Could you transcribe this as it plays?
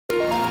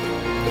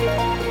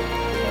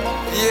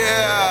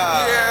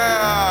Yeah.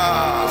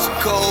 It's a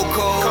cold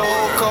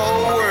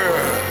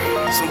world.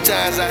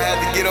 Sometimes I have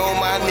to get on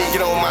my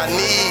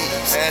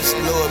knees, ask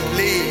the Lord,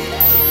 please,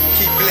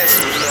 keep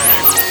blessing me,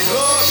 Lord.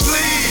 Lord,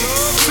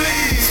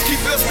 please, keep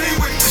blessing me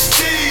with this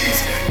cheese.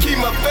 Keep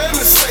my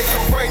family safe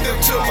and bring them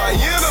to my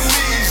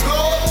enemies.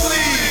 Lord,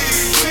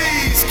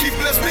 please, keep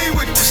blessing me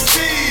with this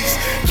cheese.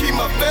 Keep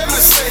my family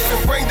safe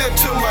and bring them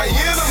to my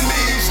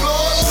enemies.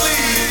 Lord,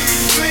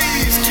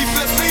 please, keep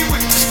blessing me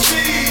with this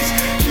cheese.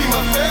 Keep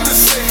my family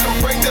safe and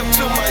bring them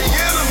to my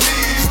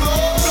enemies.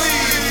 Lord,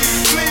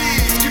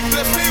 please, keep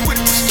blessing me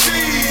with this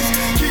cheese.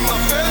 Keep my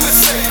family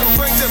safe and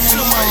bring them to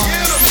my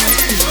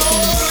enemies.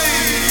 Lord,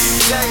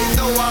 please. They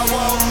know I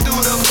walk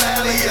through the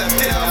valley of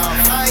death.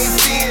 I ain't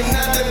seeing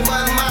nothing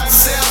but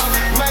myself.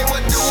 Man,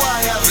 what do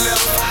I have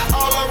left?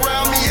 All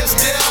around me is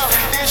death.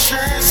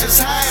 Insurance is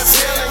high as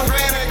hell and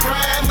granted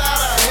crime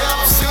out of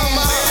hell. Soon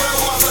my friend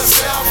was a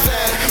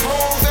self-fan.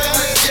 Home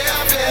family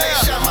death, and they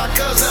shot my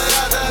cousin the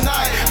other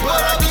night.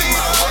 But I bleed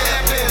a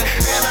weapon,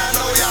 and I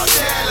know y'all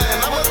telling.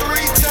 I'm a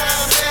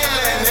 3-time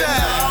felon, and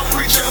now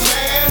preacher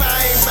man,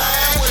 I ain't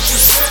buying what you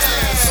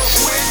selling. So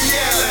quit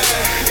yelling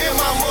in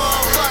my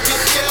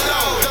motherfucking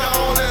yellow. The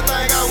only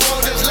thing I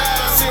want is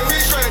lies, send me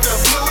straight to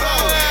Pluto.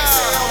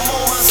 Say I'm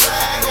on my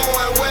side,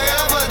 going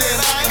wherever then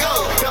I go.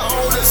 The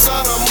only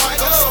son of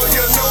Michael, so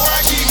you know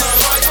I keep my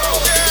rifle.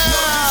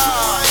 Know just who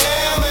I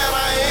am, and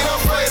I ain't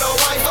afraid of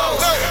white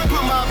folks.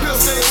 Put my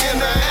pistol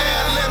in the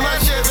air, let my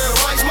Chevy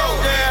white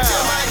smoke.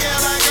 Tell my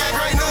gal I got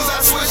great news, I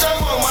switch up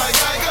on my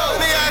Geico.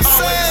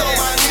 Always on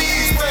my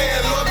knees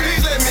praying, Lord,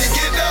 please let me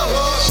get down.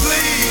 Lord,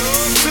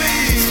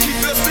 please, keep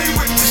blessing me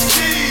with this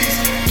cheese.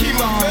 Keep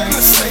my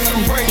family safe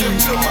and bring them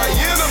to my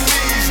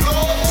enemies.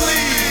 Lord,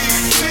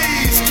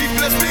 please, keep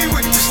blessing me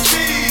with this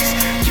cheese.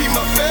 Keep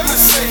my family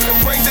safe and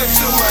bring them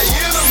to my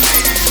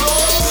enemies.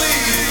 Lord,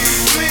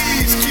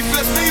 please, keep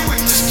blessing me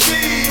with this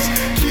cheese.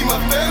 Keep my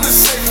family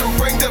safe and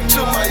bring them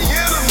to my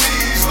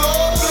enemies.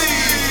 Lord,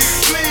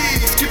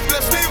 please, keep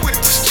blessing me with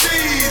this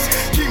cheese.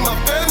 Keep my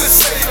family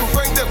safe and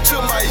bring them to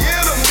my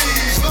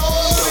enemies.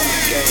 Lord,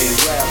 Game,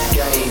 rap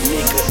game,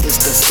 nigga, it's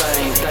the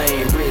same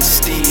thing. Rich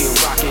still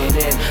rockin'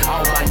 and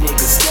all my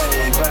niggas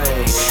gang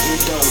bang. It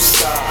don't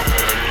stop,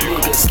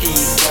 niggas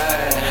keep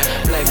dying.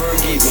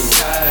 Blackbird giving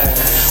time,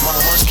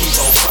 mamas keep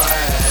on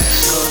crying.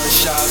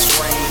 Gunshots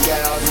ring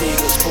out,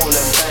 niggas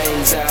pulling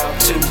things out.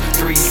 2,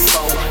 3,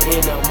 4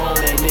 in the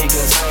morning,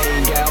 niggas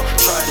hang out.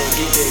 Trying to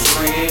get that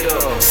grid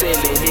up,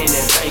 selling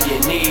anything you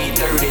need.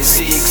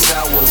 36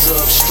 hours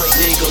up straight,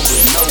 nigga,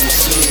 with no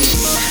sleep.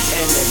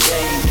 And the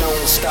game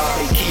don't stop,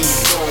 it keep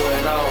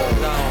going on.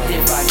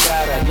 If I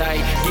got a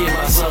night, give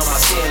my son my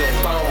cellular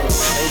phone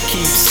and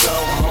keep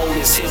something on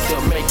his hip to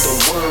make the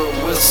world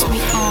whistle.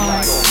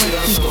 Like a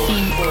pistol,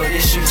 but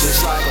it shoot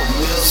just like a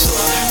missile.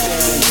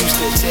 Family used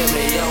to tell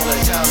me all the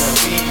time to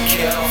be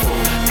careful,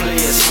 play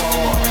it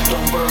smart,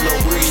 don't burn no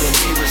bridge and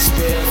be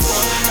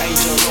respectful.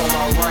 Angel on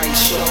my right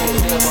shoulder,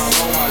 devil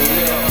on my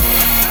left.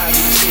 I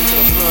just hit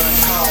the blood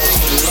calls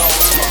and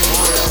lost my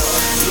breath.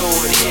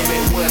 Lord, hear me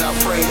when I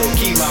pray to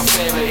keep my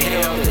family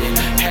healthy,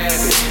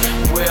 happy,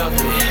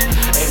 wealthy,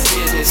 and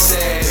business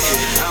savvy.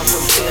 I'm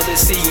from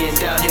Tennessee and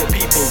down here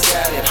people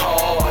got it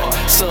hard.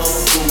 Some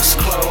boost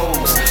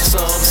clothes,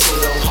 some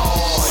sell